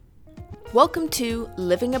Welcome to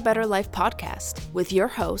Living a Better Life podcast with your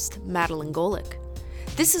host, Madeline Golick.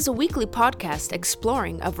 This is a weekly podcast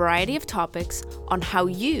exploring a variety of topics on how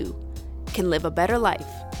you can live a better life,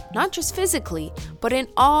 not just physically, but in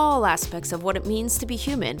all aspects of what it means to be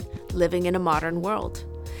human living in a modern world.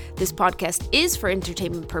 This podcast is for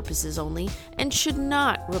entertainment purposes only and should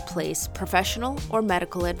not replace professional or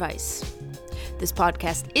medical advice. This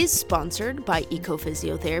podcast is sponsored by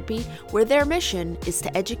Ecophysiotherapy, where their mission is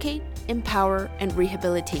to educate, empower, and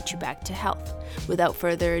rehabilitate you back to health. Without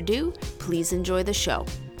further ado, please enjoy the show.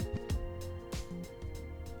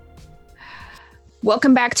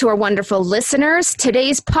 Welcome back to our wonderful listeners.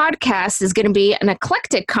 Today's podcast is going to be an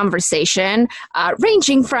eclectic conversation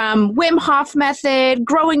ranging from Wim Hof method,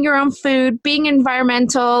 growing your own food, being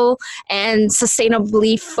environmental, and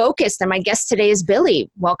sustainably focused. And my guest today is Billy.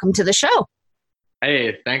 Welcome to the show.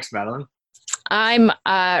 Hey, thanks, Madeline. I'm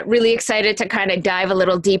really excited to kind of dive a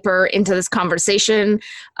little deeper into this conversation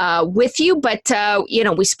with you. But,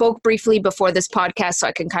 we spoke briefly before this podcast, so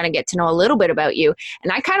I can kind of get to know a little bit about you.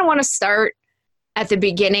 And I kind of want to start at the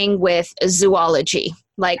beginning with zoology.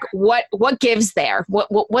 Like, what gives there?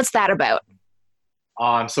 What's that about? Oh,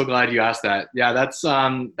 I'm so glad you asked that. Yeah, that's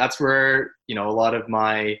where, a lot of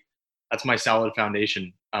that's my solid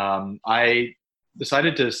foundation. I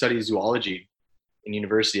decided to study zoology in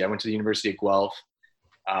university. I went to the University of Guelph,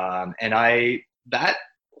 and that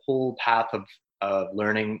whole path of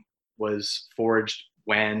learning was forged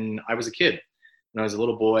when I was a kid, when I was a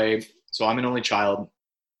little boy. So I'm an only child,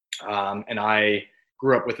 and I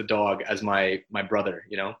grew up with a dog as my brother,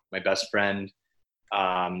 my best friend,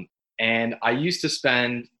 and I used to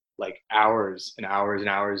spend like hours and hours and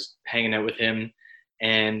hours hanging out with him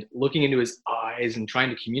and looking into his eyes and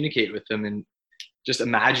trying to communicate with him and just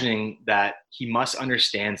imagining that he must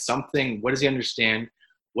understand something. What does he understand?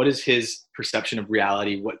 What is his perception of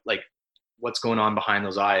reality? What's going on behind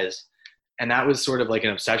those eyes? And that was sort of like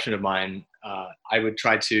an obsession of mine. I would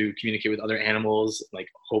try to communicate with other animals, like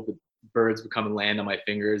hope that birds would come and land on my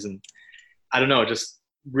fingers. And I don't know, just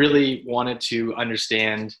really wanted to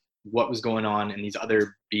understand what was going on in these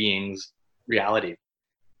other beings' reality.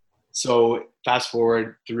 So fast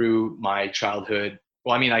forward through my childhood.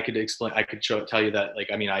 Well, I could tell you that,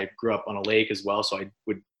 I grew up on a lake as well. So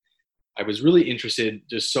I was really interested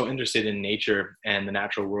in nature and the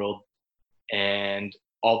natural world and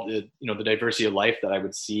all the, the diversity of life that I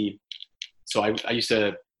would see. So I used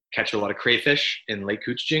to catch a lot of crayfish in Lake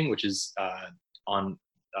Couchiching, which is on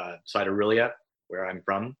side of Orillia, where I'm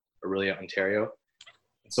from, Orillia, Ontario.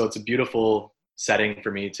 So it's a beautiful setting for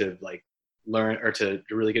me to learn or to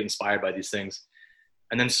really get inspired by these things.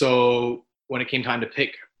 And then so when it came time to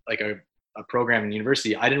pick a program in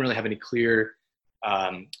university, I didn't really have any clear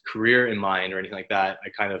career in mind or anything like that. I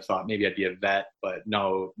kind of thought maybe I'd be a vet, but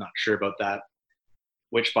no, not sure about that.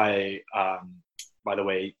 Which by the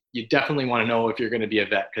way, you definitely want to know if you're going to be a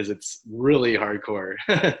vet because it's really hardcore.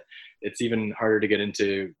 It's even harder to get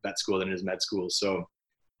into vet school than it is med school. So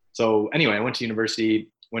anyway, I went to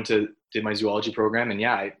university, did my zoology program, and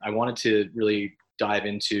yeah, I wanted to really dive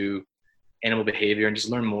into animal behavior and just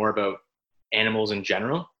learn more about animals in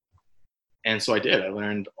general. And so I did. I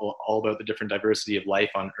learned all about the different diversity of life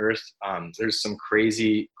on Earth. There's some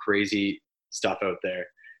crazy stuff out there,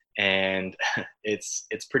 and it's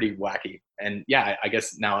pretty wacky. And yeah, I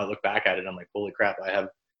guess now I look back at it, I'm like, holy crap,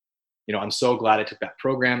 I'm so glad I took that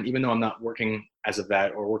program, even though I'm not working as a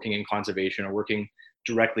vet or working in conservation or working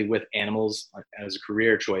directly with animals as a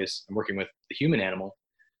career choice. I'm working with the human animal.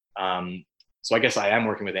 So I guess I am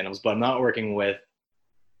working with animals, but I'm not working with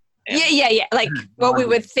animals. Yeah. Like what we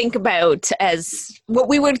would think about as what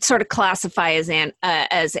we would sort of classify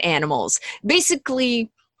as animals.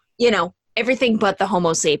 Basically, everything but the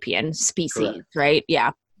Homo sapien species, correct. Right?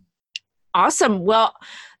 Yeah. Awesome. Well,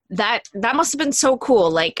 that must have been so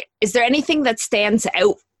cool. Like, is there anything that stands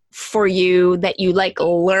out for you that you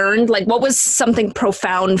learned? Like, what was something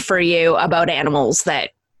profound for you about animals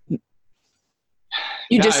that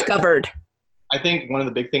you discovered? I think one of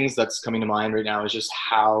the big things that's coming to mind right now is just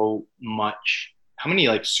how many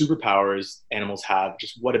superpowers animals have,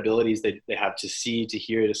 just what abilities they have to see, to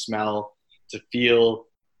hear, to smell, to feel,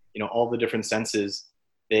 all the different senses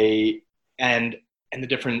and the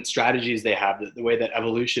different strategies they have, the way that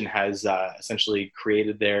evolution has essentially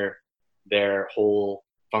created their whole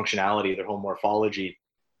functionality, their whole morphology.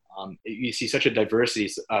 You see such a diversity,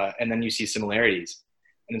 and then you see similarities,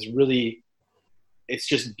 and it's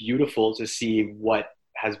just beautiful to see what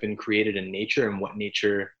has been created in nature and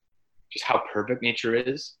just how perfect nature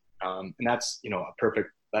is. And that's,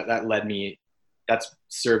 that's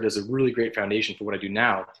served as a really great foundation for what I do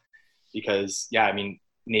now, because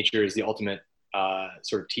nature is the ultimate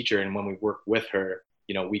sort of teacher, and when we work with her,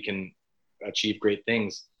 we can achieve great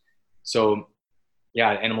things. So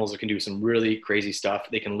yeah, animals can do some really crazy stuff.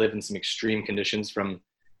 They can live in some extreme conditions, from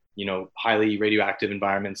highly radioactive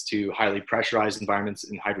environments to highly pressurized environments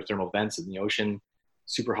in hydrothermal vents in the ocean,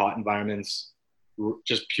 super hot environments,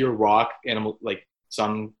 just pure rock. Animal, like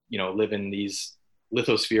some live in these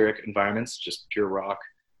lithospheric environments, just pure rock.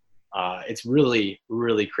 It's really,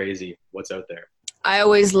 really crazy what's out there. I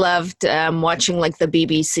always loved watching like the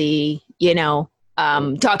BBC,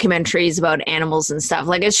 documentaries about animals and stuff.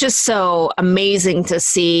 Like, it's just so amazing to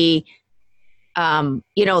see,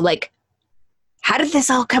 like, how did this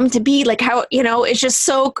all come to be? Like, how, it's just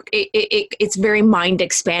so, it's very mind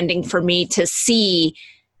expanding for me to see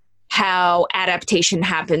how adaptation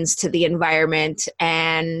happens to the environment.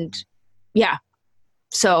 And yeah,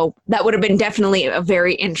 so that would have been definitely a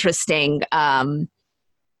very interesting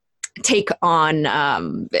take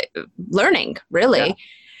on learning, really.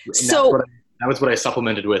 Yeah. So that was what I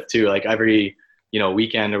supplemented with too. Like every,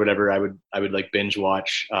 weekend or whatever, I would like binge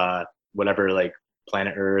watch whatever, like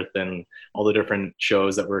Planet Earth and all the different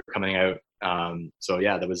shows that were coming out. So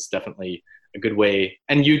yeah, that was definitely a good way.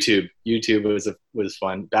 And YouTube was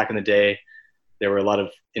fun. Back in the day, there were a lot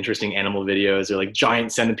of interesting animal videos, or like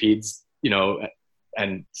giant centipedes,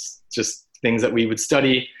 and just things that we would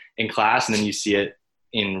study in class, and then you see it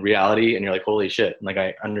in reality and you're like, holy shit. Like,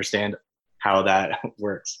 I understand how that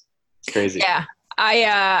works. It's crazy. Yeah.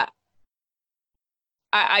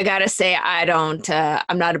 I gotta say,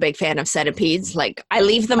 I'm not a big fan of centipedes. Like, I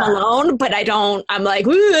leave them alone, but I'm like,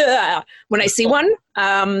 when I see one,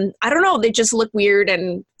 I don't know. They just look weird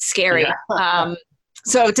and scary. Yeah.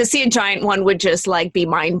 So to see a giant one would just like be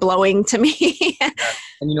mind blowing to me. Yeah.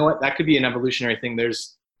 And you know what? That could be an evolutionary thing.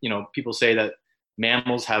 There's, people say that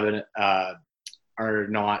mammals are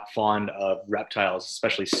not fond of reptiles,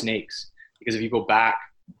 especially snakes, because if you go back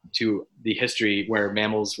to the history where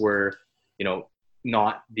mammals were,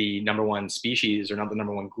 not the number one species or not the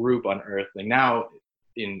number one group on Earth. Like now,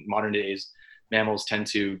 in modern days, mammals tend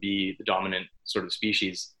to be the dominant sort of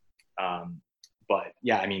species. But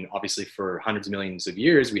yeah, I mean, obviously for hundreds of millions of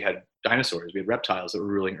years, we had dinosaurs, we had reptiles that were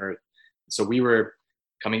ruling Earth. So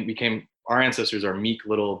our ancestors are meek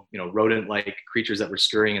little, rodent-like creatures that were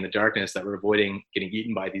scurrying in the darkness, that were avoiding getting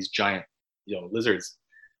eaten by these giant, lizards.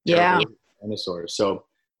 Yeah. Dinosaurs. So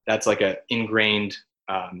that's like a ingrained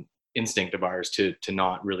instinct of ours to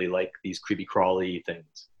not really like these creepy crawly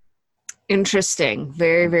things. Interesting.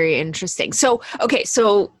 Very, very interesting. So, okay.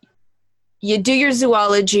 So you do your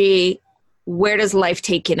zoology. Where does life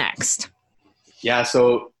take you next? Yeah.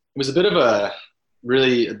 So it was a bit of a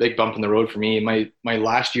big bump in the road for me. My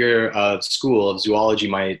last year of school of zoology,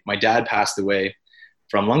 my dad passed away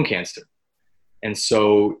from lung cancer. And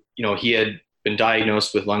so, he had been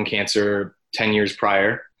diagnosed with lung cancer 10 years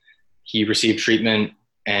prior. He received treatment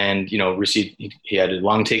and, he had a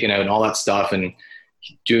lung taken out and all that stuff, and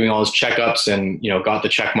doing all his checkups and, got the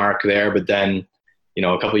check mark there. But then, a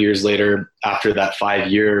couple of years later, after that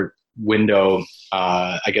 5-year window,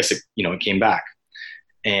 I guess it came back.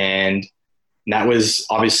 And that was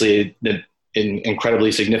obviously an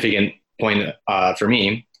incredibly significant point for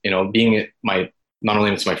me, being not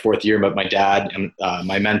only it's my 4th year, but my dad and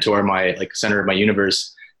my mentor, my center of my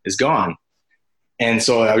universe is gone. And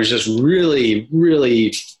so I was just really,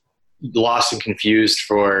 really lost and confused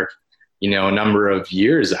for, a number of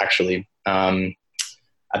years, actually.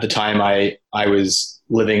 At the time, I was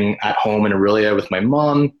living at home in Aurelia with my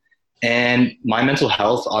mom, and my mental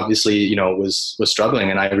health obviously, was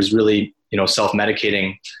struggling. And I was really,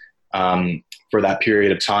 self-medicating for that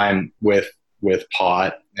period of time with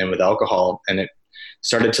pot and with alcohol. And it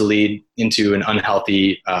started to lead into an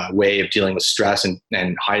unhealthy way of dealing with stress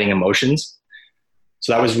and hiding emotions.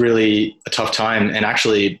 So that was really a tough time. And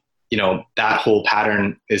actually, that whole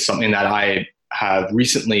pattern is something that I have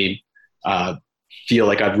recently feel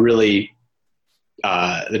like I've really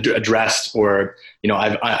addressed, or,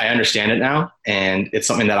 I understand it now. And it's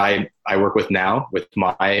something that I work with now with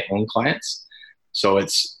my own clients. So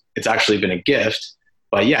it's actually been a gift.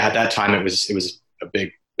 But yeah, at that time it was a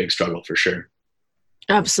big struggle for sure.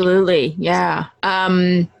 Absolutely. Yeah.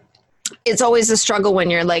 It's always a struggle when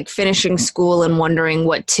you're like finishing school and wondering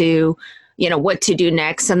what to do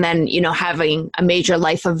next. And then, having a major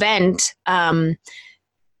life event,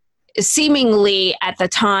 seemingly at the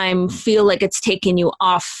time feel like it's taken you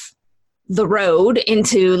off the road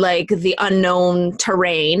into like the unknown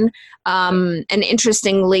terrain. And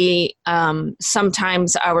interestingly,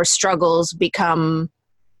 sometimes our struggles become,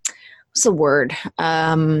 what's the word?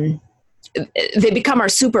 they become our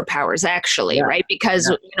superpowers actually, right?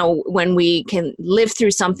 Because, when we can live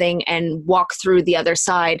through something and walk through the other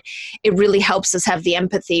side, it really helps us have the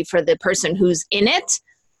empathy for the person who's in it,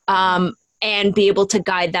 and be able to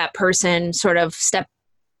guide that person sort of step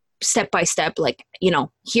by step, like,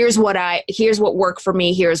 here's what worked for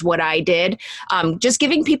me. Here's what I did. Just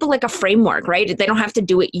giving people like a framework, right? They don't have to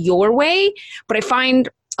do it your way, but I find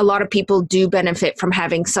a lot of people do benefit from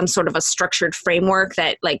having some sort of a structured framework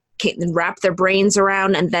that like can wrap their brains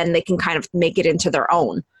around, and then they can kind of make it into their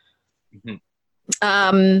own.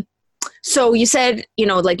 So you said,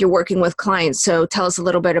 like you're working with clients. So tell us a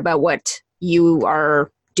little bit about what you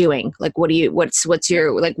are doing. Like, what is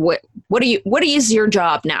your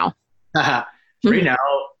job now? Right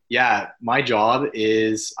now, my job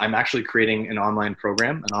is I'm actually creating an online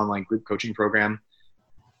group coaching program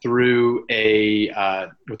through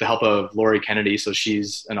with the help of Lori Kennedy. So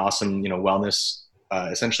she's an awesome, wellness,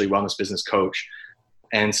 essentially wellness business coach.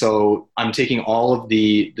 And so I'm taking all of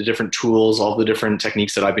the different tools, all the different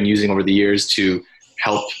techniques that I've been using over the years to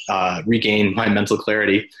help regain my mental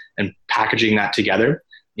clarity, and packaging that together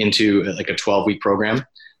into like a 12-week program.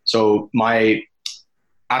 So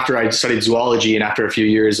after I studied zoology and after a few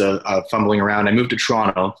years of fumbling around, I moved to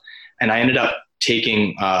Toronto, and I ended up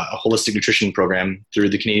taking a holistic nutrition program through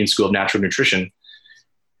the Canadian School of Natural Nutrition.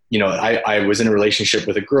 I was in a relationship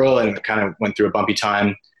with a girl, and it kind of went through a bumpy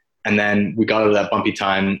time. And then we got out of that bumpy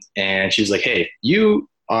time, and she's like, "Hey, you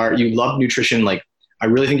love nutrition. Like, I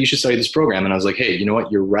really think you should study this program." And I was like, "Hey, you know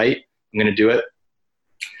what? You're right. I'm going to do it."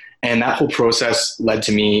 And that whole process led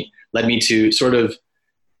me to sort of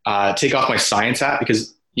take off my science hat,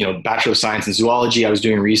 because, Bachelor of Science in Zoology, I was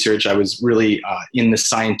doing research. I was really in the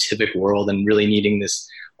scientific world and really needing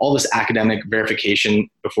all this academic verification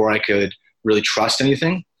before I could really trust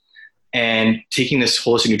anything. And taking this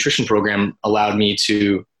holistic nutrition program allowed me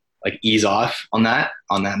to like ease off on that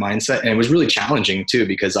mindset. And it was really challenging too,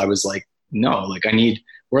 because I was like, no, like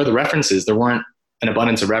where are the references? There weren't an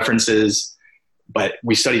abundance of references, but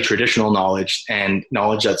we study traditional knowledge, and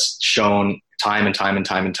knowledge that's shown time and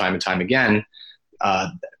time again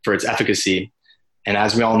for its efficacy. And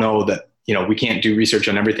as we all know that, we can't do research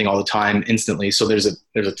on everything all the time instantly. So there's a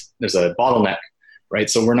bottleneck, right?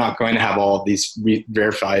 So we're not going to have all of these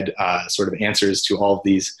verified sort of answers to all of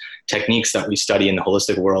these techniques that we study in the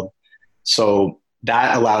holistic world. So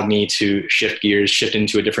that allowed me to shift gears, shift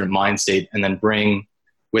into a different mind state, and then bring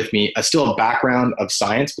with me still a background of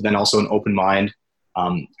science, but then also an open mind,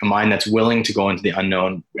 a mind that's willing to go into the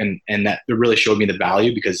unknown. And that really showed me the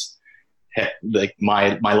value, because like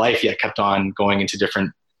my life kept on going into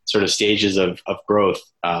different sort of stages of growth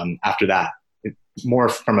after that, more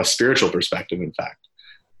from a spiritual perspective, in fact,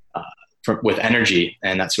 with energy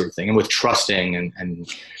and that sort of thing, and with trusting and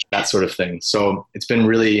that sort of thing. So it's been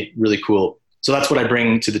really, really cool. So that's what I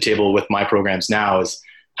bring to the table with my programs now, is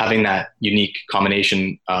having that unique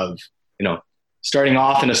combination of, starting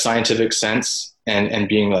off in a scientific sense and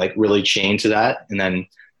being like really chained to that, and then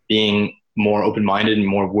being more open-minded and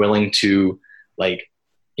more willing to like,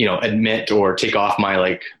 admit or take off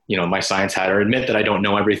my my science hat, or admit that I don't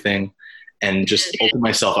know everything, and just open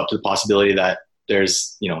myself up to the possibility that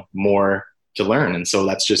there's, more to learn. And so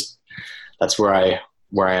that's where I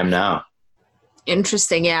am now.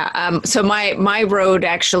 Interesting. Yeah. So my road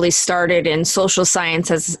actually started in social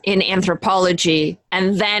sciences, in anthropology,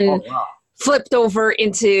 and then flipped over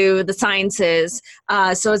into the sciences.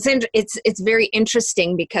 So it's very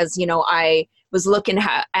interesting, because, I was looking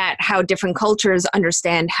at how different cultures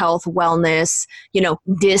understand health, wellness,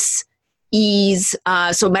 dis-ease.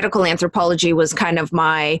 So medical anthropology was kind of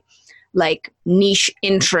my like niche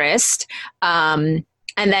interest. And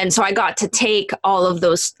then, so I got to take all of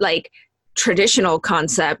those like traditional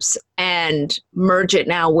concepts and merge it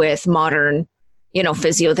now with modern,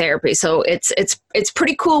 physiotherapy. So it's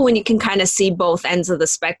pretty cool when you can kind of see both ends of the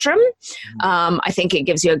spectrum. I think it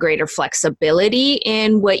gives you a greater flexibility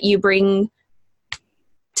in what you bring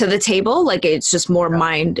to the table. Like, it's just more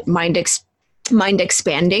mind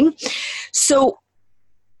expanding. So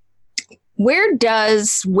where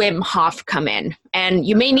does Wim Hof come in? And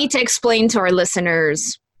you may need to explain to our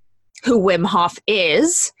listeners who Wim Hof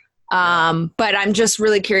is. But I'm just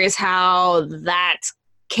really curious how that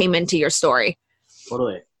came into your story.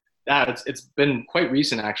 Totally. Yeah, it's been quite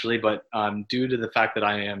recent actually, but due to the fact that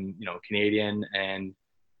I am, Canadian, and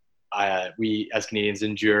we as Canadians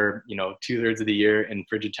endure, 2/3 of the year in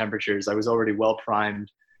frigid temperatures, I was already well primed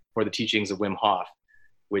for the teachings of Wim Hof.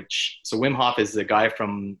 So Wim Hof is a guy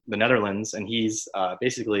from the Netherlands, and he's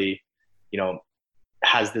basically,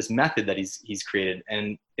 has this method that he's created,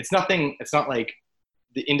 and it's not like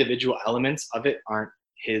the individual elements of it aren't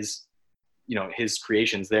his his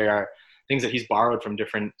creations. They are things that he's borrowed from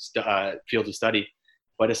different fields of study.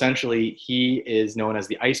 But essentially, he is known as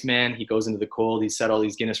the Iceman. He goes into the cold. He's set all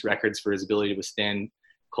these Guinness records for his ability to withstand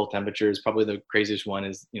cold temperatures. Probably the craziest one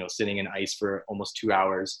is, sitting in ice for almost 2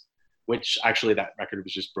 hours, which actually that record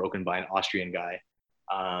was just broken by an Austrian guy.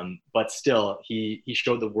 But still, he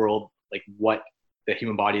showed the world like what the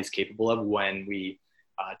human body is capable of when we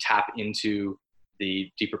tap into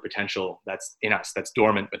the deeper potential that's in us, that's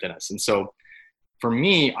dormant within us. And so for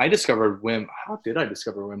me, how did I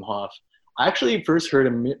discover Wim Hof? I actually first heard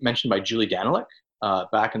him mentioned by Julie Daniluk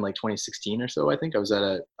back in like 2016 or so. I think I was at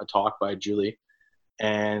a talk by Julie,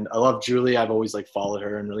 and I love Julie. I've always like followed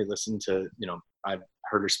her and really listened to, I've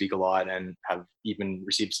heard her speak a lot and have even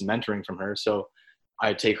received some mentoring from her. So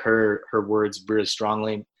I take her words very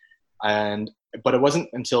strongly. But it wasn't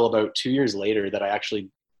until about 2 years later that I actually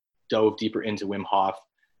dove deeper into Wim Hof.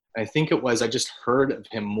 I think I just heard of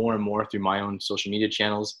him more and more through my own social media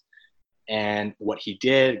channels and what he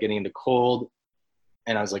did, getting into cold.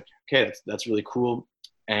 And I was like, okay, that's really cool.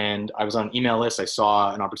 And I was on an email list. I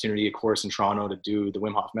saw an opportunity, a course in Toronto to do the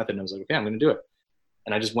Wim Hof method. And I was like, okay, I'm going to do it.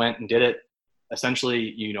 And I just went and did it.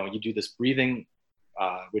 Essentially, you do this breathing,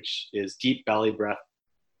 which is deep belly breath.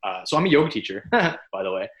 So I'm a yoga teacher, by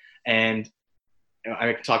the way. And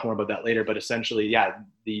I can talk more about that later, but essentially, yeah,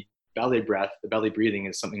 the belly breath, the belly breathing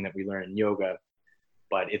is something that we learn in yoga,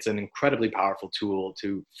 but it's an incredibly powerful tool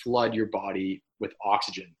to flood your body with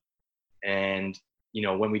oxygen. And,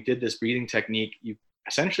 when we did this breathing technique, you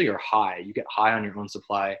essentially are high. You get high on your own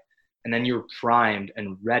supply, and then you're primed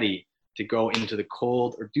and ready to go into the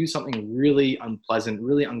cold or do something really unpleasant,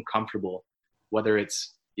 really uncomfortable, whether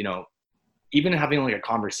it's, even having like a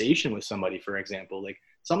conversation with somebody, for example, like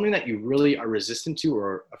something that you really are resistant to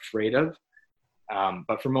or afraid of.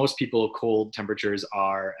 But for most people, cold temperatures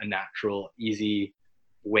are a natural, easy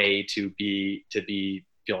way to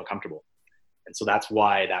feel uncomfortable. And so that's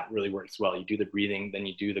why that really works well. You do the breathing, then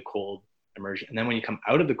you do the cold immersion. And then when you come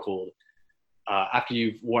out of the cold, after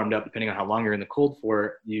you've warmed up, depending on how long you're in the cold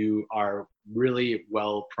for, you are really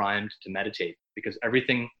well primed to meditate because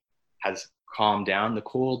everything has calmed down. The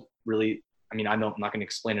cold really, I'm not going to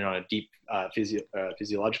explain it on a deep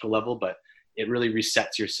physiological level, but it really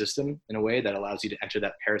resets your system in a way that allows you to enter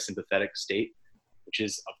that parasympathetic state, which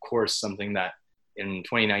is, of course, something that in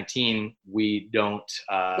 2019 we don't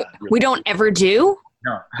ever do.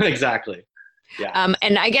 No, exactly. Yeah.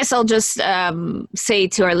 And I guess I'll just say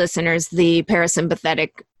to our listeners, the parasympathetic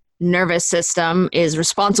nervous system is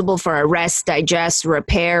responsible for arrest, digest,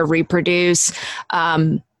 repair, reproduce,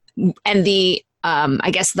 and the I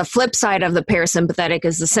guess the flip side of the parasympathetic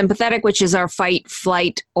is the sympathetic, which is our fight,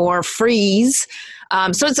 flight, or freeze.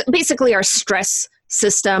 So it's basically our stress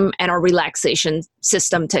system and our relaxation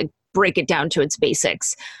system, to break it down to its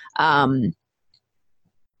basics. I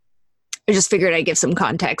just figured I'd give some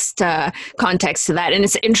context to that. And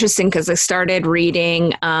it's interesting because I started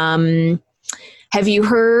reading, have you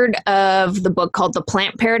heard of the book called The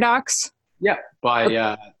Plant Paradox? Yeah,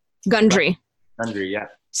 by Gundry. Gundry, yeah.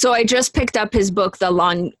 So I just picked up his book, The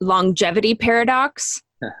Longevity Paradox.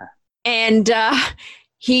 And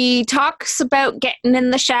he talks about getting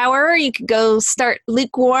in the shower. You could go start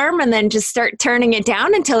lukewarm and then just start turning it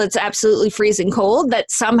down until it's absolutely freezing cold.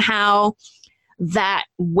 That somehow that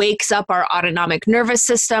wakes up our autonomic nervous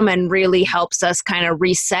system and really helps us kind of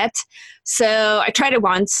reset. So I tried it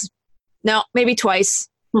once. No, maybe twice.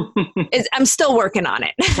 I'm still working on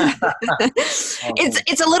it.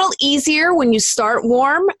 It's a little easier when you start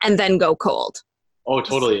warm and then go cold. Oh,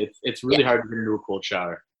 totally. It's really hard to get into a cold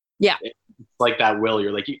shower. Yeah. It's like that will.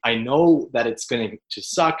 You're like, I know that it's going to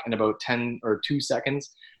suck in about 10 or 2 seconds,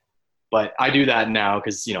 but I do that now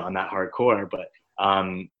because, I'm that hardcore. But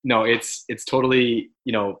no, it's totally,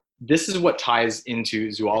 this is what ties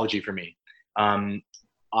into zoology for me. Wim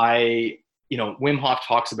Hof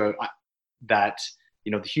talks about that,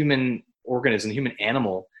 the human organism, the human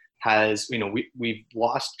animal has, we've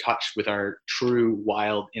lost touch with our true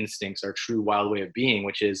wild instincts, our true wild way of being,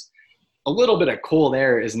 which is a little bit of cold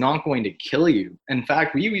air is not going to kill you. In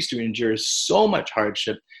fact, we used to endure so much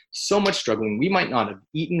hardship, so much struggling. We might not have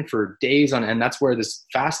eaten for days on end. That's where this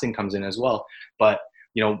fasting comes in as well. But,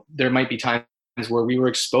 there might be times where we were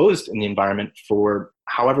exposed in the environment for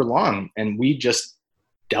however long, and we just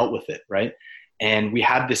dealt with it, right? And we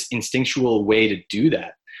had this instinctual way to do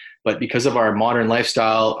that. But because of our modern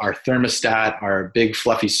lifestyle, our thermostat, our big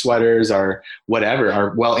fluffy sweaters, our whatever,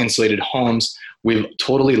 our well-insulated homes, we've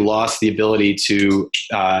totally lost the ability to,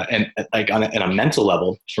 on a mental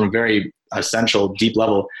level, from a very essential, deep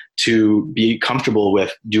level, to be comfortable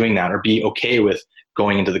with doing that or be okay with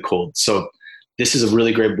going into the cold. So this is a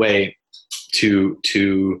really great way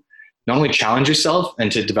to not only challenge yourself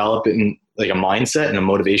and to develop it in like a mindset and a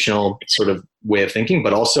motivational sort of way of thinking,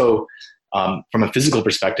 but also from a physical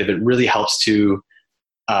perspective, it really helps to,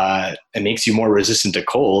 it makes you more resistant to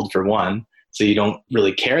cold, for one, so you don't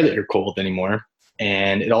really care that you're cold anymore.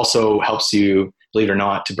 And it also helps you, believe it or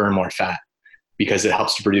not, to burn more fat, because it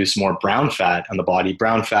helps to produce more brown fat on the body.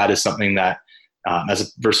 Brown fat is something that,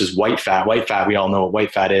 versus white fat. White fat, we all know what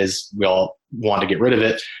white fat is. We all want to get rid of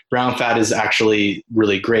it. Brown fat is actually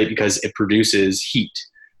really great because it produces heat.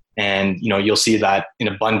 And, you'll see that in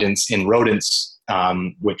abundance in rodents,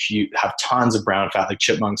 which you have tons of brown fat, like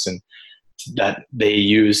chipmunks, and that they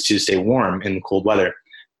use to stay warm in cold weather.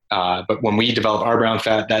 But when we develop our brown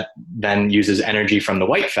fat, that then uses energy from the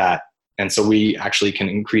white fat. And so we actually can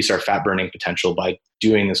increase our fat burning potential by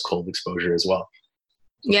doing this cold exposure as well.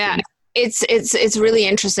 Yeah. It's really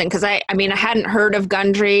interesting because I hadn't heard of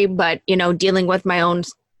Gundry, but, dealing with my own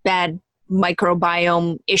bad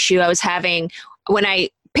microbiome issue I was having when I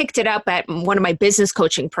picked it up at one of my business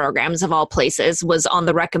coaching programs, of all places, was on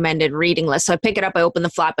the recommended reading list. So I pick it up, I open the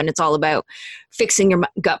flap, and it's all about fixing your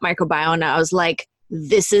gut microbiome. And I was like,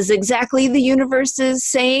 this is exactly the universe is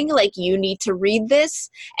saying, like, you need to read this.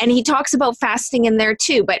 And he talks about fasting in there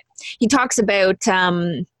too, but he talks about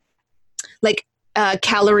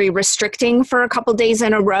calorie restricting for a couple days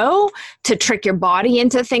in a row to trick your body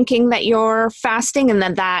into thinking that you're fasting, and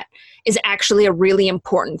then that is actually a really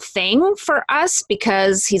important thing for us,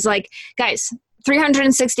 because he's like, guys,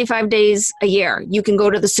 365 days a year, you can go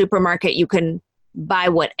to the supermarket, you can buy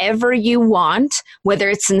whatever you want, whether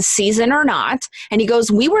it's in season or not. And he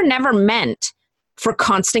goes, we were never meant for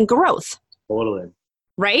constant growth. Totally.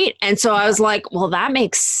 Right? And so I was like, well, that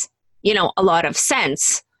makes, a lot of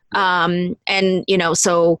sense.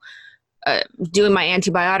 So doing my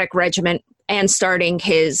antibiotic regimen and starting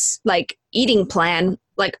his eating plan,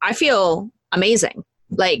 I feel amazing,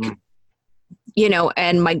 and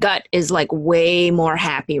my gut is way more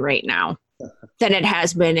happy right now than it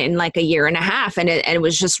has been in a year and a half. And it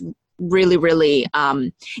was just really, really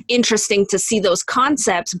interesting to see those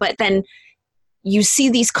concepts, but then you see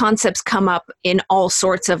these concepts come up in all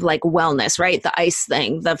sorts of wellness, right? The ice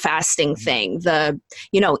thing, the fasting thing, the,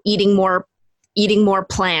 eating more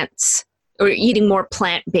plants or eating more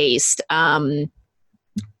plant-based,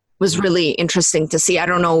 was really interesting to see. I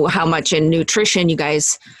don't know how much in nutrition you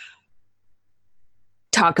guys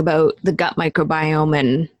talk about the gut microbiome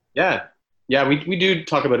and. Yeah, we do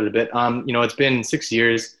talk about it a bit. It's been 6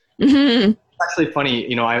 years. Mm-hmm. It's actually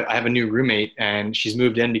funny, I have a new roommate, and she's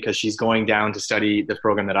moved in because she's going down to study the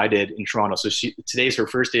program that I did in Toronto. So today's her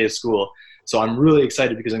first day of school. So I'm really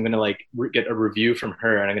excited because I'm going to get a review from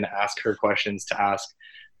her, and I'm going to ask her questions to ask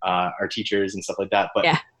our teachers and stuff like that. But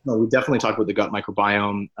we definitely talk about the gut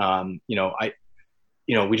microbiome.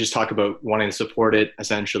 We just talk about wanting to support it.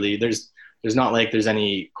 Essentially, there's not there's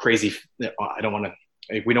any crazy. I don't want to.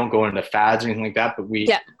 We don't go into fads or anything like that, but we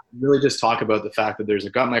really just talk about the fact that there's a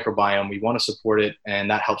gut microbiome. We want to support it, and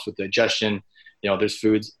that helps with digestion. There's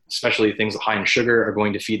foods, especially things high in sugar, are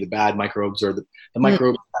going to feed the bad microbes, or the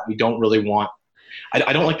microbes that we don't really want.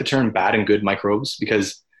 I don't like the term bad and good microbes,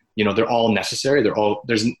 because they're all necessary.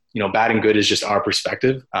 Bad and good is just our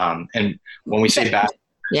perspective. And when we say bad,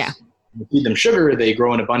 we feed them sugar, they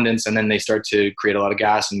grow in abundance, and then they start to create a lot of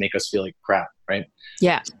gas and make us feel like crap, right?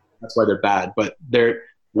 Yeah. That's why they're bad. But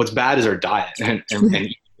what's bad is our diet and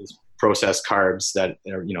processed carbs that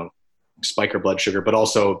are, spike our blood sugar, but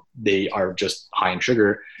also they are just high in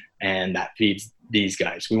sugar, and that feeds these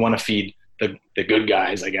guys. We want to feed the good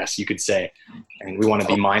guys, I guess you could say, and we want to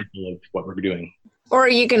be mindful of what we're doing. Or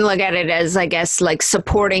you can look at it as, I guess,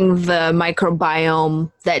 supporting the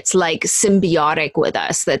microbiome that's symbiotic with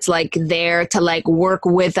us, that's there to work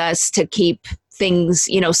with us to keep things,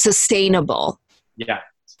 sustainable. Yeah.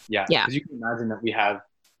 Because you can imagine that we have,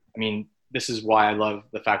 this is why I love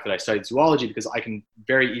the fact that I studied zoology, because I can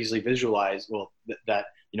very easily visualize, that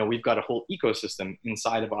we've got a whole ecosystem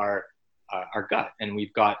inside of our gut, and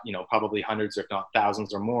we've got, probably hundreds, if not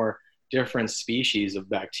thousands or more, different species of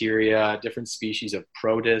bacteria, different species of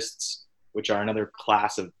protists, which are another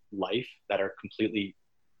class of life that are completely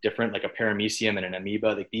different, like a paramecium and an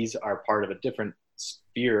amoeba. These are part of a different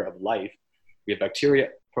sphere of life. We have bacteria,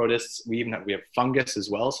 protists. We have fungus as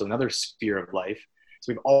well, so another sphere of life.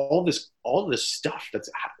 So we have all this stuff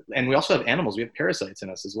and we also have animals. We have parasites in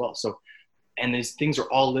us as well. So, and these things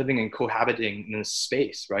are all living and cohabiting in this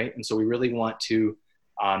space, right? And so we really want to,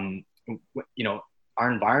 our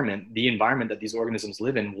environment, the environment that these organisms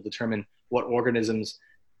live in, will determine what organisms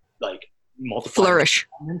multiply, flourish,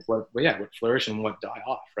 what flourish and what die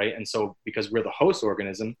off, right? And so because we're the host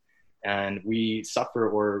organism, and we suffer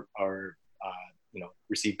or are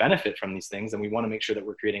receive benefit from these things, then we want to make sure that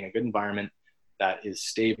we're creating a good environment that is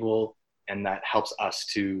stable and that helps us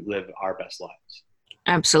to live our best lives.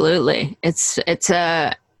 Absolutely. It's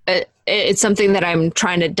something that I'm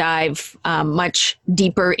trying to dive much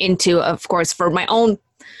deeper into, of course, for my own,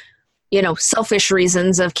 selfish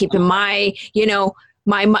reasons of keeping my,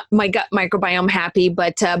 my gut microbiome happy,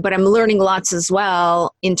 but I'm learning lots as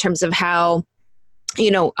well in terms of how,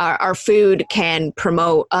 our food can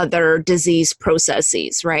promote other disease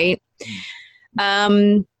processes, right?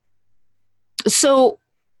 So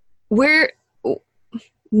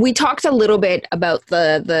we talked a little bit about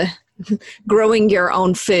the growing your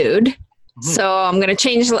own food. Mm-hmm. So I'm going to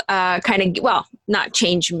change not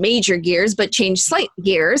change major gears, but change slight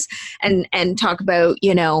gears and talk about,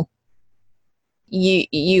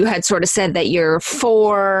 you had sort of said that you're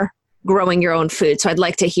for growing your own food. So I'd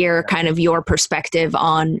like to hear kind of your perspective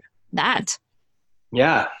on that.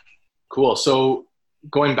 Yeah, cool. So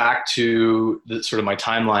going back to the sort of my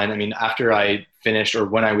timeline, I mean, after I finished, or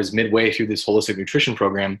when I was midway through this holistic nutrition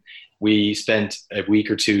program, we spent a week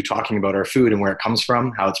or two talking about our food and where it comes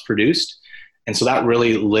from, how it's produced. And so that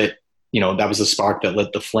really lit, that was a spark that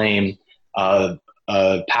lit the flame of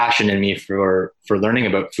passion in me for learning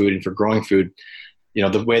about food and for growing food.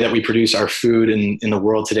 The way that we produce our food in the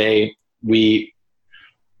world today, we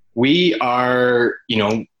are,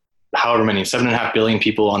 however many, 7.5 billion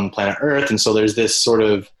people on planet Earth. And so there's this sort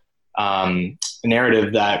of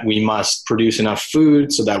narrative that we must produce enough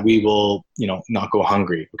food so that we will, not go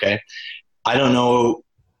hungry. Okay. I don't know,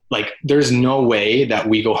 there's no way that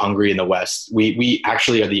we go hungry in the West. We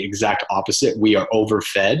actually are the exact opposite. We are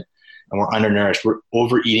overfed and we're undernourished. We're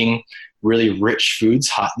overeating really rich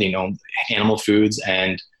foods, animal foods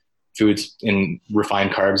and foods in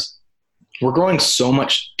refined carbs. We're growing so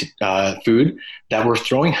much food that we're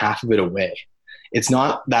throwing half of it away. It's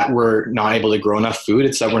not that we're not able to grow enough food.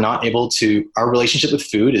 It's that we're not able to, our relationship with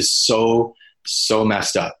food is so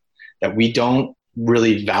messed up that we don't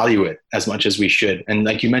really value it as much as we should. And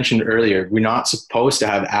like you mentioned earlier, we're not supposed to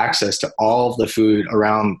have access to all of the food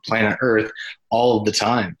around planet Earth all of the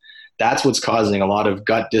time. That's what's causing a lot of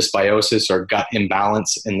gut dysbiosis or gut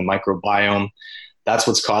imbalance in the microbiome. That's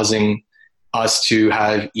what's causing us to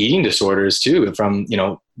have eating disorders too, from,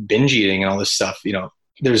 binge eating and all this stuff.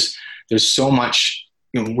 There's so much,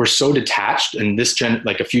 we're so detached, and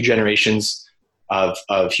a few generations of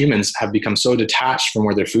humans have become so detached from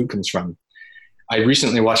where their food comes from. I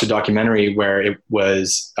recently watched a documentary where it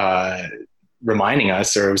was reminding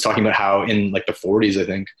us, or it was talking about how in the 40s, I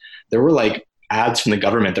think, there were ads from the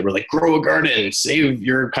government that were grow a garden, save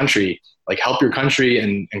your country, help your country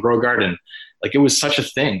and grow a garden. It was such a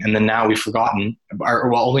thing. And then now we've forgotten,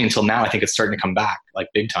 or only until now, I think it's starting to come back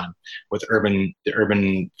big time with the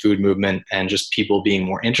urban food movement and just people being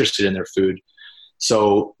more interested in their food.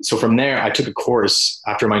 So from there, I took a course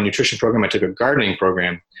after my nutrition program. I took a gardening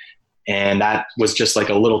program, and that was just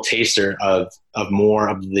a little taster of more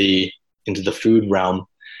of into the food realm.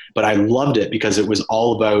 But I loved it because it was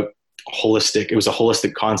all about holistic. It was a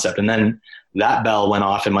holistic concept. And then that bell went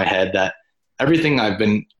off in my head that everything I've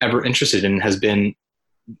been ever interested in has been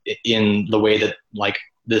in the way that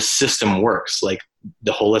this system works,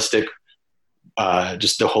 the holistic,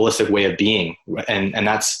 just the holistic way of being. And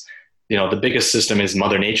that's, the biggest system is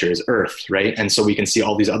Mother Nature, is Earth, right? And so we can see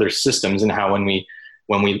all these other systems, and how when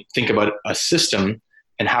we think about a system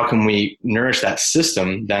and how can we nourish that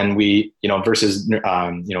system, then we, versus,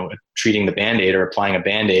 treating the Band-Aid or applying a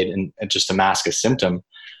Band-Aid and just to mask a symptom,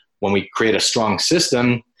 when we create a strong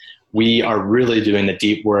system, we are really doing the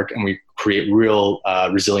deep work and we create real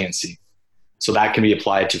resiliency. So that can be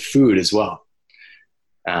applied to food as well.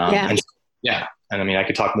 And I mean, I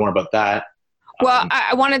could talk more about that. Well,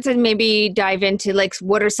 I wanted to maybe dive into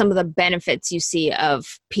what are some of the benefits you see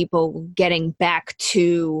of people getting back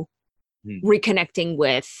to reconnecting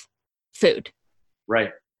with food?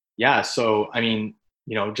 Right. Yeah. So, I mean,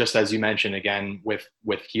 just as you mentioned, again, with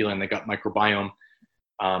healing the gut microbiome,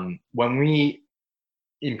 when we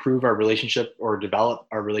improve our relationship or develop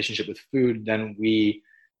our relationship with food, then we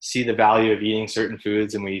see the value of eating certain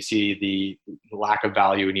foods and we see the lack of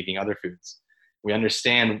value in eating other foods. We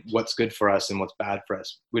understand what's good for us and what's bad for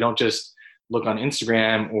us. We don't just look on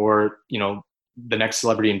Instagram or, the next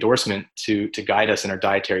celebrity endorsement to guide us in our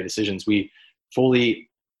dietary decisions. We fully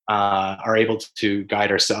are able to guide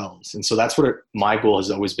ourselves. And so that's what my goal has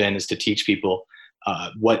always been, is to teach people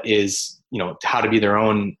what is, how to be their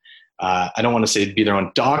own, I don't want to say be their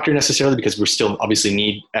own doctor necessarily, because we still obviously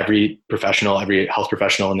need every health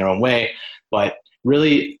professional in their own way. But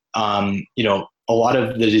really, a lot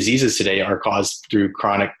of the diseases today are caused through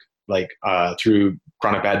chronic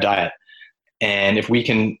bad diet. And if we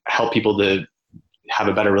can help people to have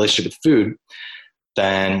a better relationship with food,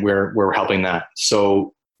 then we're helping that.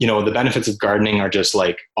 So, the benefits of gardening are just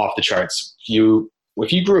like off the charts.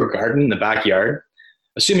 If you grew a garden in the backyard,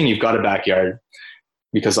 assuming you've got a backyard,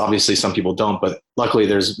 because obviously some people don't, but luckily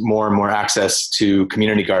there's more and more access to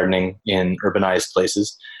community gardening in urbanized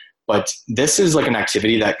places. But this is like an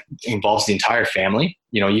activity that involves the entire family.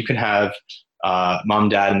 You can have mom,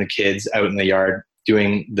 dad, and the kids out in the yard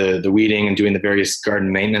doing the weeding and doing the various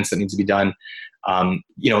garden maintenance that needs to be done.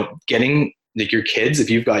 Getting like your kids, if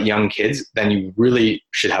you've got young kids, then you really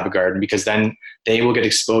should have a garden, because then they will get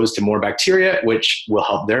exposed to more bacteria, which will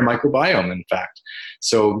help their microbiome, in fact.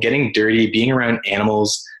 So getting dirty, being around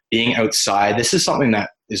animals, being outside, this is something that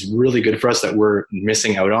is really good for us that we're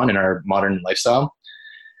missing out on in our modern lifestyle.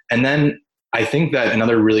 And then I think that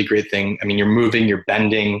another really great thing, you're moving, you're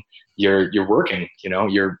bending, you're working,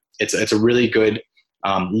 it's a really good,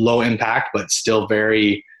 low impact, but still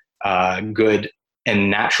very good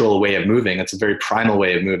and natural way of moving. It's a very primal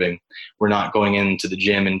way of moving. We're not going into the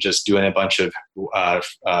gym and just doing a bunch of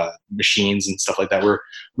machines and stuff like that. We're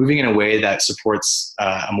moving in a way that supports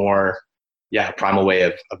a more primal way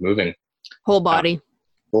of moving. Whole body.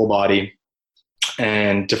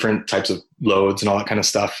 And different types of loads and all that kind of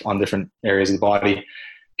stuff on different areas of the body.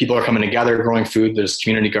 People are coming together, growing food. There's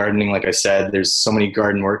community gardening, like I said. There's so many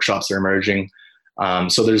garden workshops that are emerging.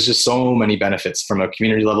 So there's just so many benefits from a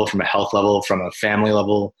community level, from a health level, from a family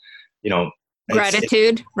level,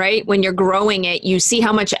 gratitude, right? When you're growing it, you see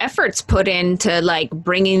how much effort's put into like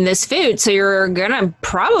bringing this food. So you're going to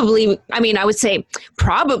probably, I would say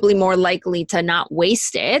probably more likely to not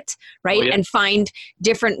waste it, right? Oh, yeah. And find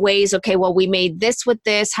different ways. Okay, well, we made this with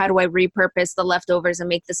this. How do I repurpose the leftovers and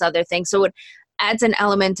make this other thing? So it adds an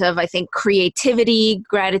element of, I think, creativity,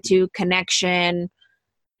 gratitude, connection.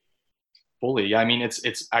 Fully. Yeah.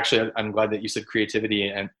 It's actually, I'm glad that you said creativity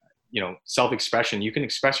and, self-expression. You can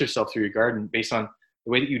express yourself through your garden based on the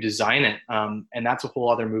way that you design it. And that's a whole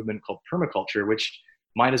other movement called permaculture, which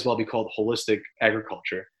might as well be called holistic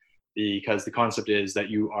agriculture, because the concept is that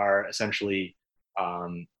you are essentially,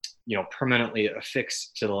 permanently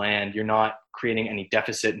affixed to the land. You're not creating any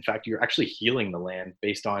deficit. In fact, you're actually healing the land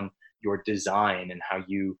based on your design and how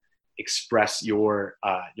you express your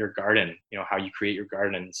garden, how you create your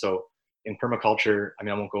garden. So in permaculture, I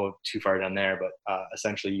won't go too far down there, but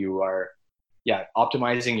essentially you are,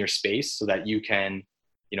 optimizing your space so that you can,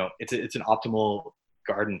 it's an optimal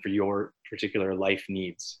garden for your particular life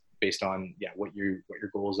needs based on, what your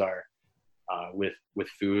goals are with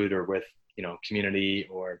food or with, community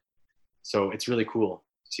so it's really cool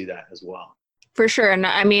to see that as well. For sure. And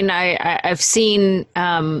I've seen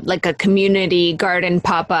like a community garden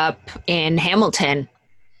pop up in Hamilton,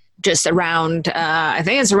 just around, I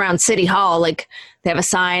think it's around City Hall. Like they have a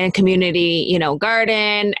sign, community,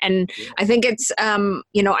 garden. And I think it's,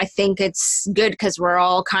 I think it's good because we're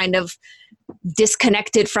all kind of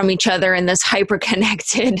disconnected from each other in this hyper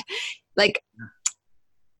connected, like,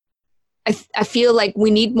 I feel like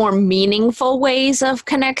we need more meaningful ways of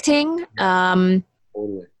connecting.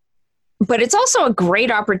 Totally. But it's also a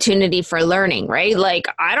great opportunity for learning, right? Like,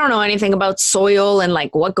 I don't know anything about soil and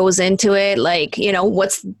like what goes into it. Like,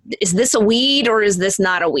 is this a weed or is this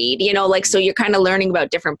not a weed? So you're kind of learning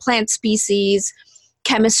about different plant species,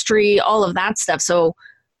 chemistry, all of that stuff. So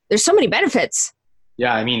there's so many benefits.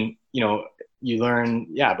 Yeah. You learn,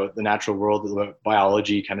 about the natural world, about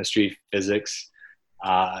biology, chemistry, physics,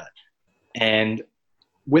 and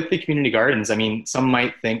with the community gardens, some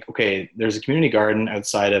might think, okay, there's a community garden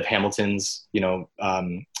outside of Hamilton's,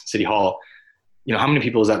 City Hall. How many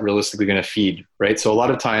people is that realistically going to feed, right? So a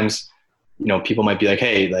lot of times, people might be like,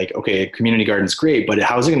 hey, like, okay, a community garden's great, but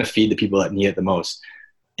how is it going to feed the people that need it the most?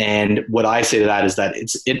 And what I say to that is that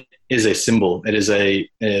it is a symbol. It is a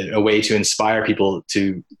way to inspire people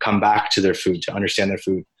to come back to their food, to understand their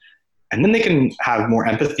food. And then they can have more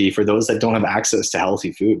empathy for those that don't have access to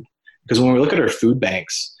healthy food. Because when we look at our food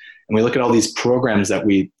banks and we look at all these programs that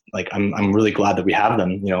we like, I'm really glad that we have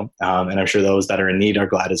them, and I'm sure those that are in need are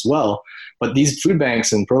glad as well. But these food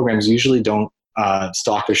banks and programs usually don't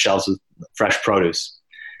stock their shelves with fresh produce.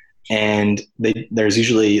 And there's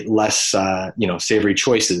usually less, savory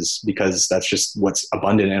choices because that's just what's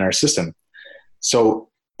abundant in our system. So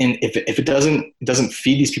if it doesn't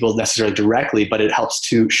feed these people necessarily directly, but it helps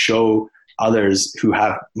to show others who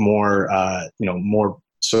have more, more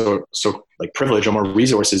so like privilege or more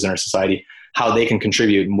resources in our society, how they can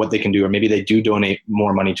contribute and what they can do, or maybe they do donate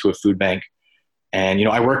more money to a food bank. And,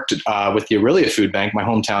 I worked with the Orillia Food Bank, my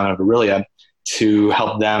hometown of Orillia, to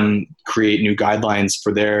help them create new guidelines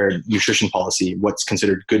for their nutrition policy, what's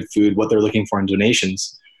considered good food, what they're looking for in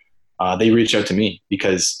donations. they reached out to me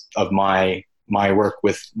because of my work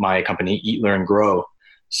with my company, Eat, Learn, Grow.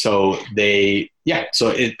 So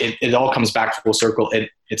it all comes back full circle.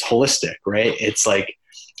 It's holistic, right? It's like,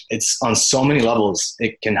 it's on so many levels.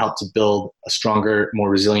 It can help to build a stronger, more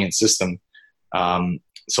resilient system.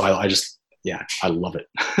 So I love it.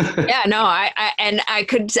 Yeah, no,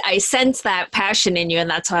 I sense that passion in you. And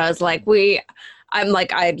that's why I was like,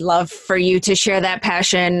 I'd love for you to share that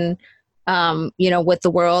passion, with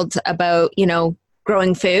the world about,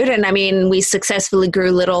 growing food. And I mean, we successfully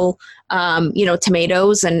grew little,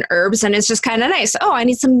 tomatoes and herbs, and it's just kind of nice. Oh, I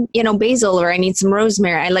need some, basil, or I need some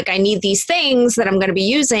rosemary. I need these things that I'm going to be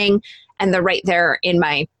using, and they're right there in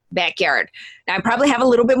my backyard. Now, I probably have a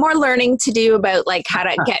little bit more learning to do about like how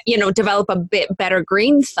to get, develop a bit better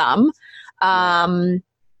green thumb. Well,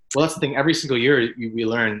 that's the thing. Every single year we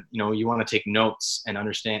learn, you want to take notes and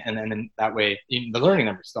understand. And then that way the learning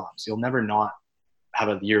never stops. You'll never not have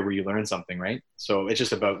a year where you learn something, right? So it's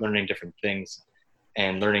just about learning different things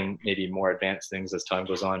and learning maybe more advanced things as time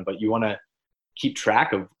goes on. But you want to keep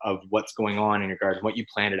track of what's going on in your garden, what you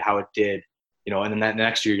planted, how it did, and then that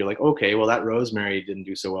next year you're like, okay, well, that rosemary didn't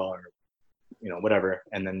do so well, or, whatever.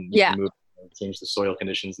 And then you can move, change the soil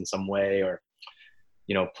conditions in some way, or,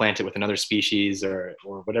 plant it with another species or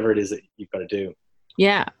whatever it is that you've got to do.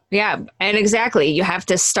 Yeah. Yeah. And exactly. You have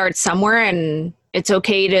to start somewhere, and it's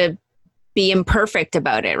okay to be imperfect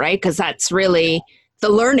about it, right? Because that's really the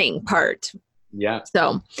learning part. Yeah.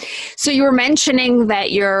 So you were mentioning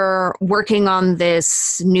that you're working on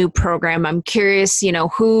this new program. I'm curious,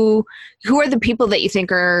 who are the people that you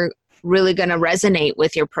think are really going to resonate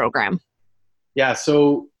with your program? Yeah.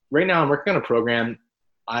 So right now I'm working on a program.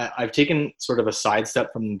 I've taken sort of a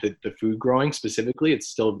sidestep from the food growing specifically. It's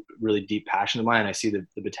still really deep passion of mine. I see the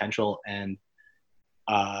potential and,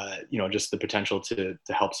 just the potential to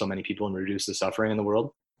help so many people and reduce the suffering in the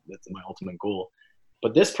world. That's my ultimate goal.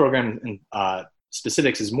 But this program in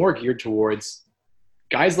specifics is more geared towards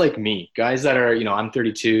guys like me, guys that are, I'm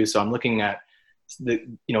 32. So I'm looking at the,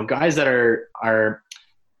 guys that are,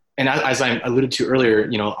 and as I alluded to earlier,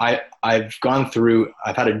 I've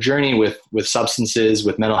had a journey with substances,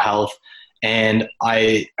 with mental health, and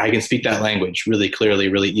I can speak that language really clearly,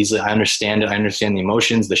 really easily. I understand it. I understand the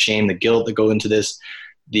emotions, the shame, the guilt that go into this,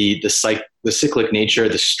 the cyclic nature,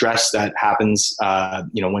 the stress that happens,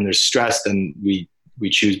 when there's stress, then we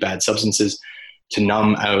choose bad substances to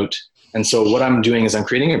numb out. And so what I'm doing is I'm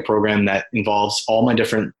creating a program that involves all my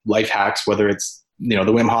different life hacks, whether it's, the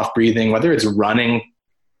Wim Hof breathing, whether it's running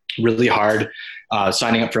really hard,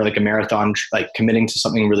 signing up for like a marathon, like committing to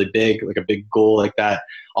something really big, like a big goal like that.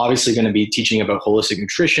 Obviously going to be teaching about holistic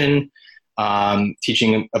nutrition,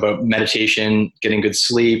 teaching about meditation, getting good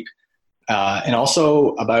sleep, and also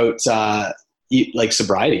about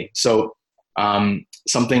sobriety. So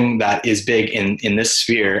something that is big in this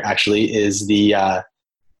sphere actually is the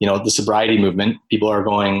sobriety movement. People are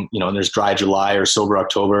going, there's Dry July or Sober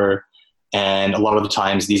October. And a lot of the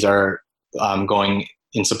times these are going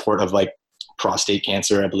in support of like prostate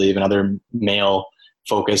cancer, I believe, and other male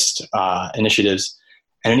focused initiatives.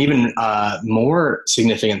 And an even more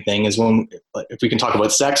significant thing is if we can talk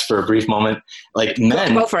about sex for a brief moment, like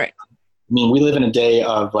men. Go for it. I mean, we live in a day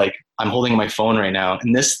of like, I'm holding my phone right now,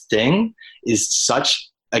 and this thing is such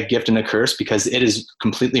a gift and a curse because it is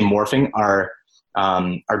completely morphing our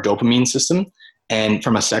dopamine system. And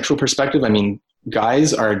from a sexual perspective, I mean,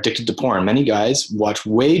 guys are addicted to porn. Many guys watch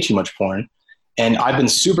way too much porn. And I've been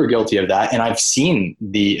super guilty of that. And I've seen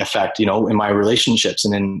the effect, in my relationships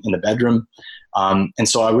and in the bedroom. And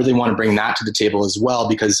so I really want to bring that to the table as well,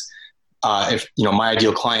 because if, my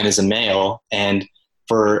ideal client is a male, and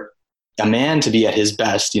for a man to be at his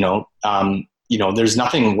best, there's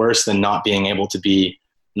nothing worse than not being able to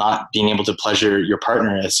pleasure your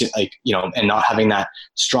partner, and not having that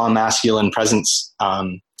strong masculine presence.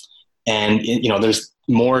 There's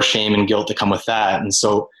more shame and guilt that come with that. And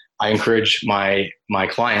so I encourage my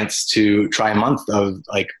clients to try a month of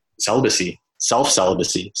like celibacy,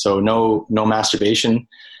 self-celibacy. So no masturbation.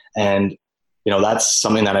 And, that's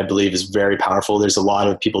something that I believe is very powerful. There's a lot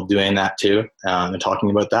of people doing that too, and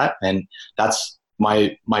talking about that. And that's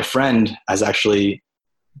my friend has actually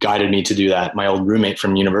guided me to do that. My old roommate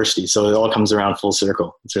from university. So it all comes around full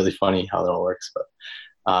circle. It's really funny how that all works. But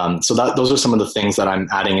those are some of the things that I'm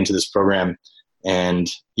adding into this program. And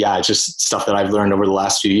yeah, it's just stuff that I've learned over the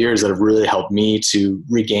last few years that have really helped me to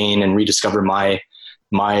regain and rediscover my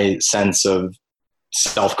sense of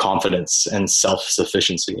self-confidence and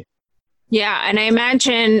self-sufficiency. Yeah, and I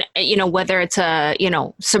imagine, whether it's a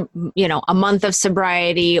month of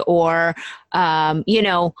sobriety or a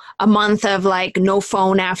month of like no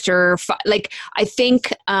phone after like I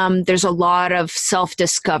think there's a lot of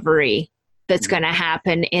self-discovery that's going to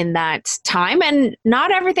happen in that time, and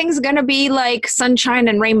not everything's going to be like sunshine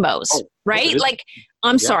and rainbows, right? Like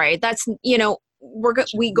I'm sorry, that's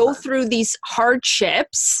we go through these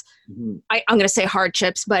hardships. I'm going to say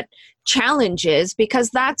hardships, but challenges, because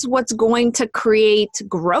that's what's going to create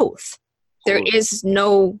growth. There is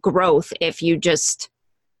no growth if you just,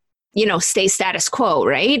 stay status quo,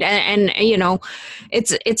 right? And it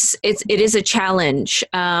is a challenge.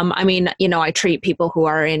 I treat people who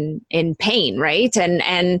are in pain, right?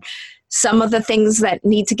 And some of the things that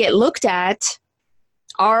need to get looked at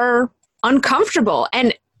are uncomfortable,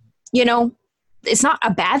 and it's not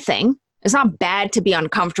a bad thing. It's not bad to be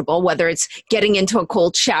uncomfortable, whether it's getting into a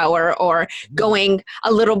cold shower or going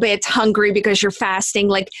a little bit hungry because you're fasting.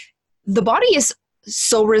 Like, the body is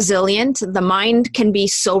so resilient. The mind can be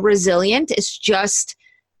so resilient. It's just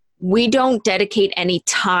we don't dedicate any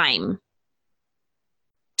time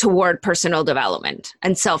toward personal development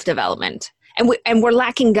and self-development. And we're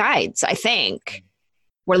lacking guides, I think.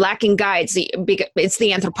 We're lacking guides. It's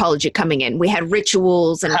the anthropology coming in. We had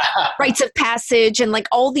rituals and rites of passage and like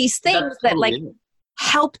all these things that like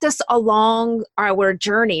helped us along our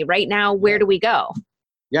journey. Right now, where do we go?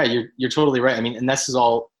 Yeah, you're totally right. I mean, and this is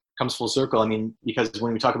all comes full circle. I mean, because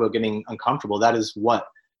when we talk about getting uncomfortable, that is what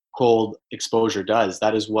cold exposure does.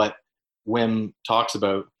 That is what Wim talks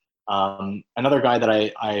about. Another guy that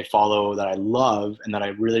I follow that I love and that I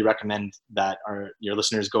really recommend that your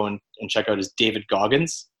listeners go and check out is David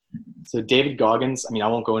Goggins. So David Goggins, I mean, I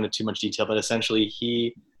won't go into too much detail, but essentially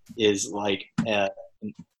he is like a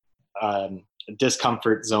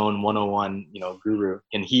discomfort zone 101, guru.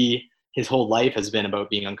 And his whole life has been about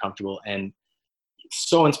being uncomfortable, and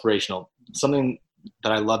so inspirational. Something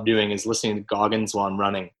that I love doing is listening to Goggins while I'm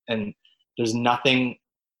running. And there's nothing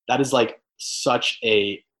that is like such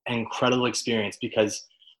an incredible experience, because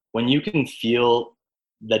when you can feel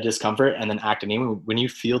the discomfort and then act anyway, when you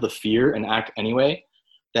feel the fear and act anyway,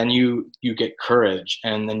 then you get courage,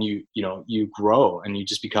 and then you grow, and you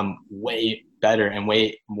just become way better and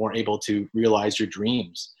way more able to realize your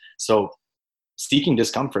dreams. So seeking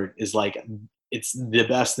discomfort is like, it's the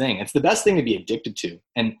best thing. It's the best thing to be addicted to.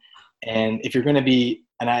 And if you're going to be,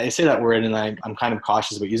 and I say that word and I'm kind of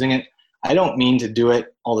cautious about using it, I don't mean to do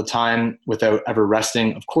it all the time without ever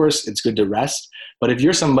resting. Of course, it's good to rest. But if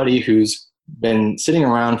you're somebody who's been sitting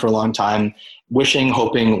around for a long time, wishing,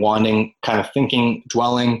 hoping, wanting, kind of thinking,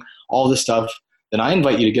 dwelling, all this stuff, then I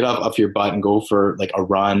invite you to get up off your butt and go for like a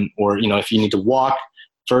run, or, if you need to walk,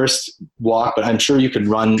 first walk, but I'm sure you could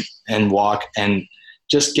run and walk and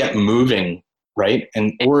just get moving, right?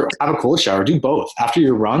 Or have a cold shower. Do both. After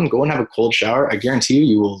your run, go and have a cold shower. I guarantee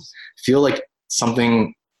you will feel like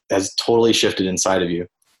something has totally shifted inside of you.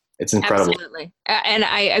 It's incredible. Absolutely. And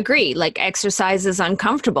I agree. Like, exercise is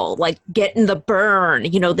uncomfortable. Like, getting the burn,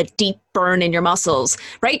 the deep burn in your muscles,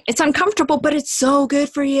 right? It's uncomfortable, but it's so good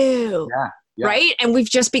for you. Yeah. Right? And we've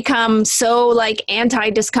just become so like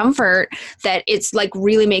anti-discomfort that it's like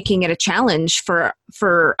really making it a challenge for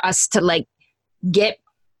us to like get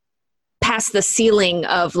past the ceiling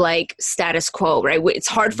of like status quo, right? It's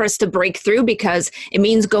hard for us to break through because it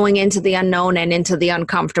means going into the unknown and into the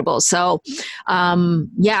uncomfortable. So,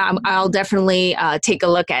 I'll definitely take a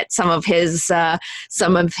look at some of his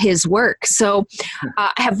work. So,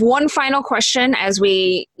 I have one final question as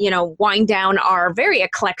we, wind down our very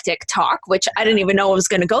eclectic talk, which I didn't even know it was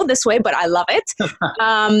going to go this way, but I love it.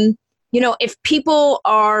 If people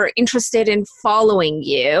are interested in following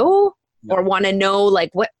you, or want to know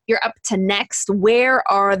like what you're up to next, where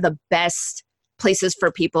are the best places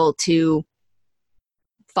for people to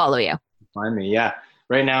follow you? Find me, yeah.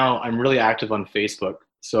 Right now, I'm really active on Facebook.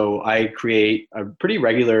 So I create a pretty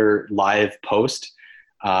regular live post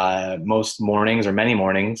most mornings, or many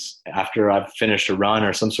mornings, after I've finished a run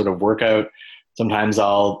or some sort of workout. Sometimes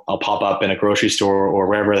I'll pop up in a grocery store or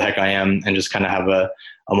wherever the heck I am and just kind of have a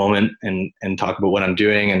moment and talk about what I'm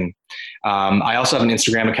doing. And I also have an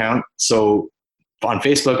Instagram account. So on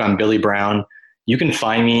Facebook, I'm Billy Brown. You can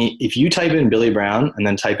find me if you type in Billy Brown and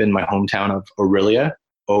then type in my hometown of Orillia,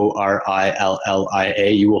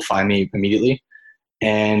 Orillia, you will find me immediately.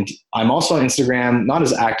 And I'm also on Instagram, not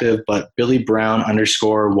as active, but Billy Brown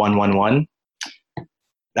 _111.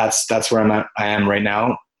 That's where I am right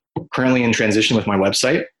now. Currently in transition with my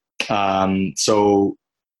website. So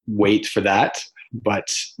wait for that. But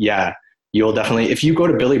yeah, you'll definitely, if you go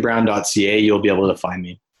to billybrown.ca, you'll be able to find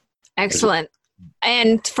me. Excellent.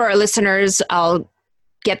 And for our listeners, I'll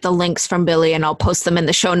get the links from Billy, and I'll post them in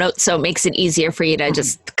the show notes, so it makes it easier for you to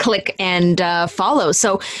just click and follow.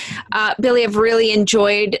 So, Billy, I've really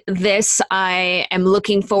enjoyed this. I am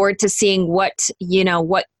looking forward to seeing what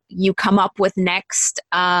you come up with next.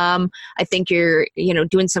 I think you're,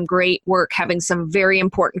 doing some great work, having some very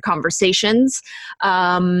important conversations.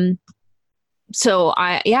 I'm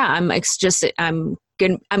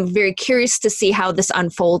very curious to see how this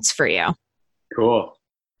unfolds for you. Cool.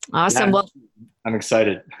 Awesome. Yeah, well, I'm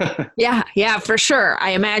excited. yeah, for sure. I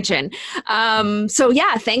imagine.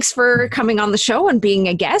 Thanks for coming on the show and being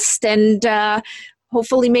a guest, and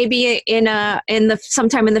hopefully maybe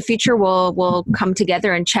sometime in the future we'll come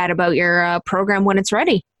together and chat about your program when it's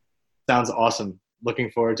ready. Sounds awesome. Looking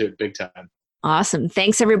forward to it big time. Awesome.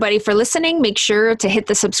 Thanks everybody for listening. Make sure to hit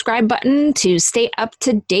the subscribe button to stay up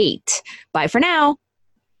to date. Bye for now.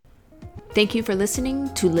 Thank you for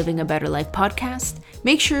listening to Living a Better Life podcast.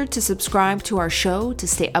 Make sure to subscribe to our show to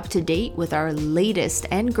stay up to date with our latest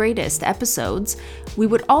and greatest episodes. We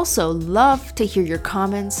would also love to hear your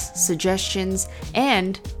comments, suggestions,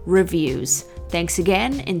 and reviews. Thanks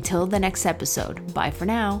again. Until the next episode. Bye for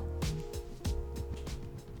now.